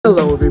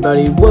Hello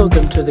everybody,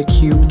 welcome to the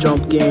cube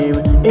jump game.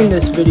 In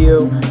this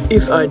video,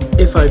 if I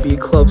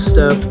beat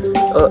Clubstep,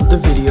 the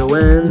video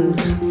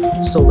ends.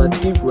 So let's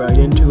get right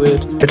into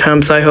it.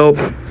 Attempts, I hope.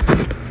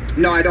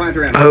 No, I don't have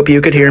to run. I hope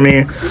you could hear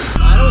me.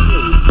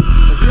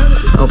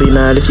 I'll be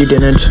mad if you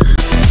didn't.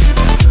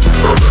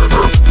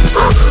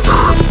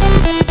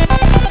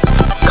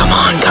 Come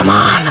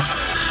on.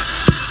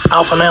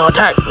 Alpha male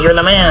attack, you're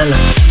the man.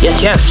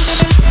 Yes.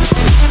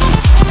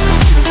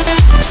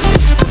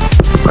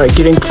 Alright,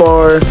 getting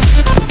far.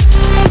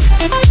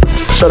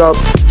 Shut up.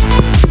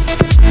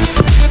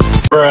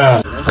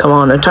 Bruh. Come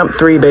on, attempt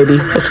 3, baby.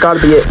 It's gotta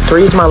be it.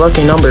 3 is my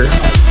lucky number.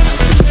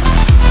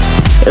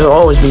 It'll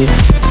always be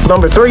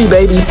number 3,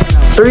 baby.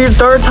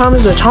 3rd time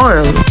is the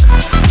charm.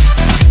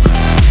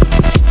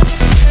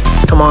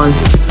 Come on.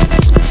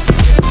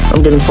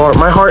 I'm getting far.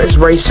 My heart is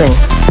racing.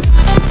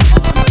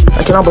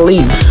 I cannot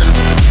believe.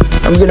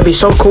 I'm gonna be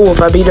so cool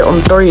if I beat it on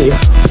 3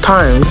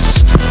 times.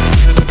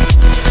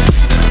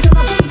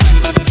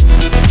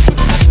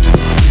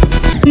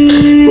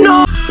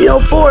 No!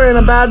 4 ain't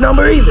a bad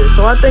number either,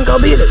 so I think I'll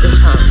beat it this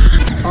time.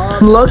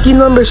 Lucky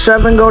number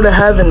 7 go to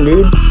heaven,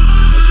 dude.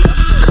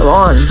 Come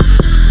on.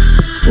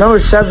 Number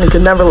 7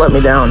 could never let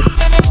me down.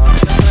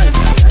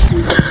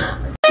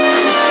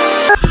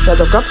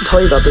 Guys, I've got to tell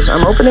you about this.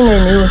 I'm opening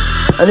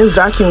a new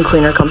vacuum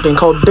cleaner company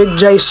called Big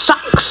J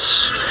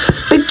Sucks.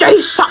 Big J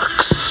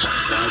Sucks.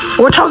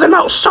 We're talking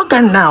about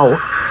sucking now.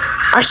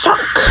 I suck.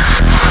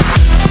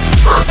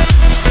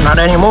 Not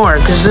anymore,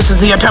 because this is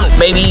the attempt,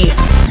 baby.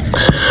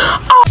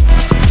 Oh!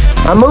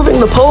 I'm moving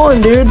the pole in,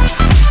 dude.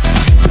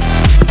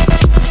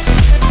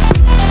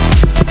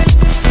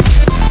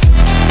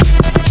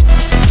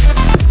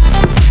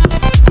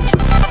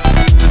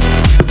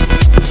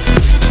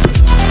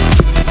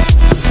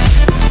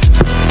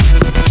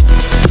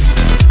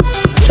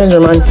 Change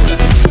your mind.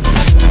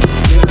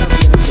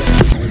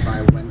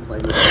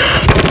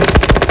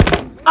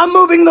 I'm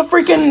moving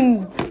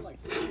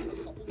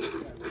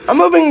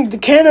to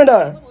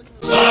Canada.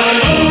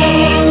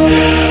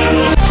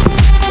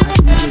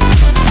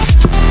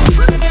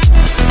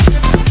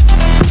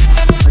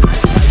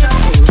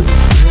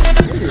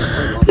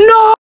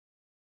 No!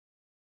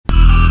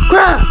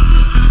 Crap!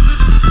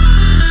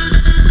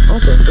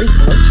 Also, free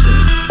collection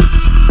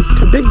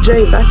to Big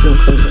J Vacuum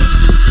Cleaner.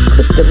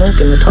 Click the link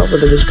in the top of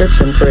the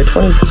description for a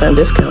 20%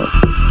 discount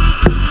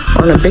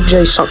on a Big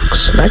J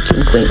Sucks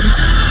vacuum cleaner.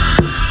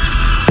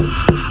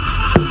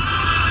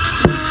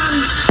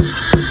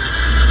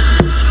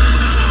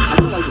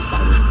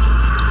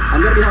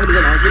 I'm gonna be hard to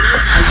get on with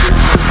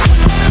you.